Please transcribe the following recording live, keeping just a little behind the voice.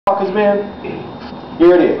talk has been?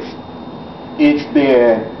 Here it is. It's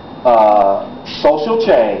been social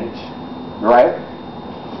change, right?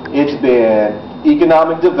 It's been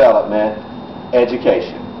economic development,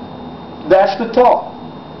 education. That's the talk.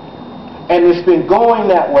 And it's been going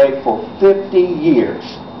that way for 50 years.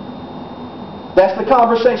 That's the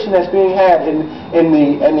conversation that's being had in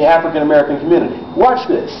the African American community. Watch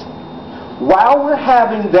this. While we're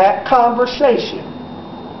having that conversation,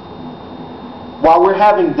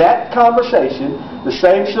 the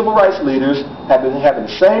same civil rights leaders have been having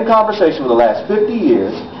the same conversation for the last 50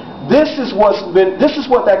 years. This is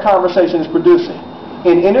what that conversation is producing.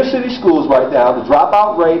 In inner city schools right now, the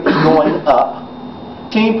dropout rate is going up.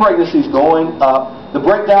 Teen pregnancy is going up. The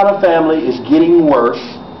breakdown of family is getting worse.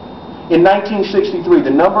 In 1963, the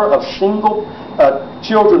number of single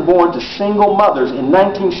children born to single mothers in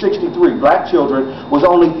 1963, black children, was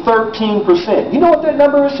only 13%. You know what that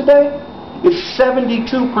number is today? It's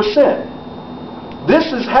 72%.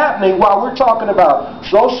 This is happening while we're talking about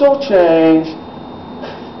social change,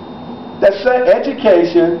 that's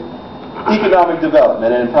education, economic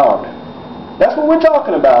development, and empowerment. That's what we're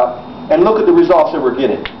talking about, and look at the results that we're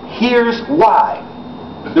getting. Here's why.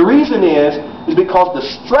 The reason is because the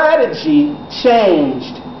strategy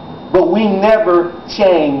changed, but we never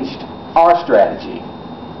changed our strategy.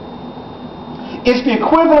 It's the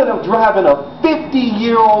equivalent of driving a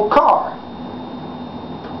 50-year-old car.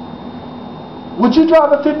 Would you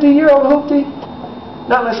drive a 50-year-old hoopty?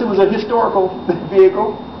 Not unless it was a historical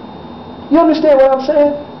vehicle. You understand what I'm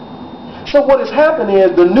saying? So what has happened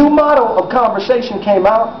is the new model of conversation came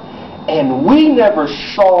out, and we never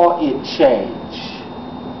saw it change.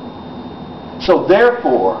 So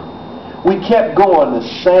therefore, we kept going the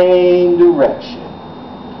same direction.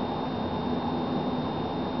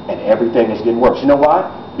 And everything is getting worse. You know why?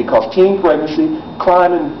 Because teen pregnancy,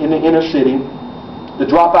 crime in the inner city, the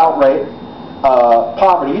dropout rate,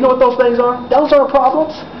 poverty. You know what those things are? Those aren't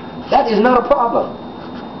problems. That is not a problem.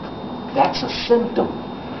 That's a symptom.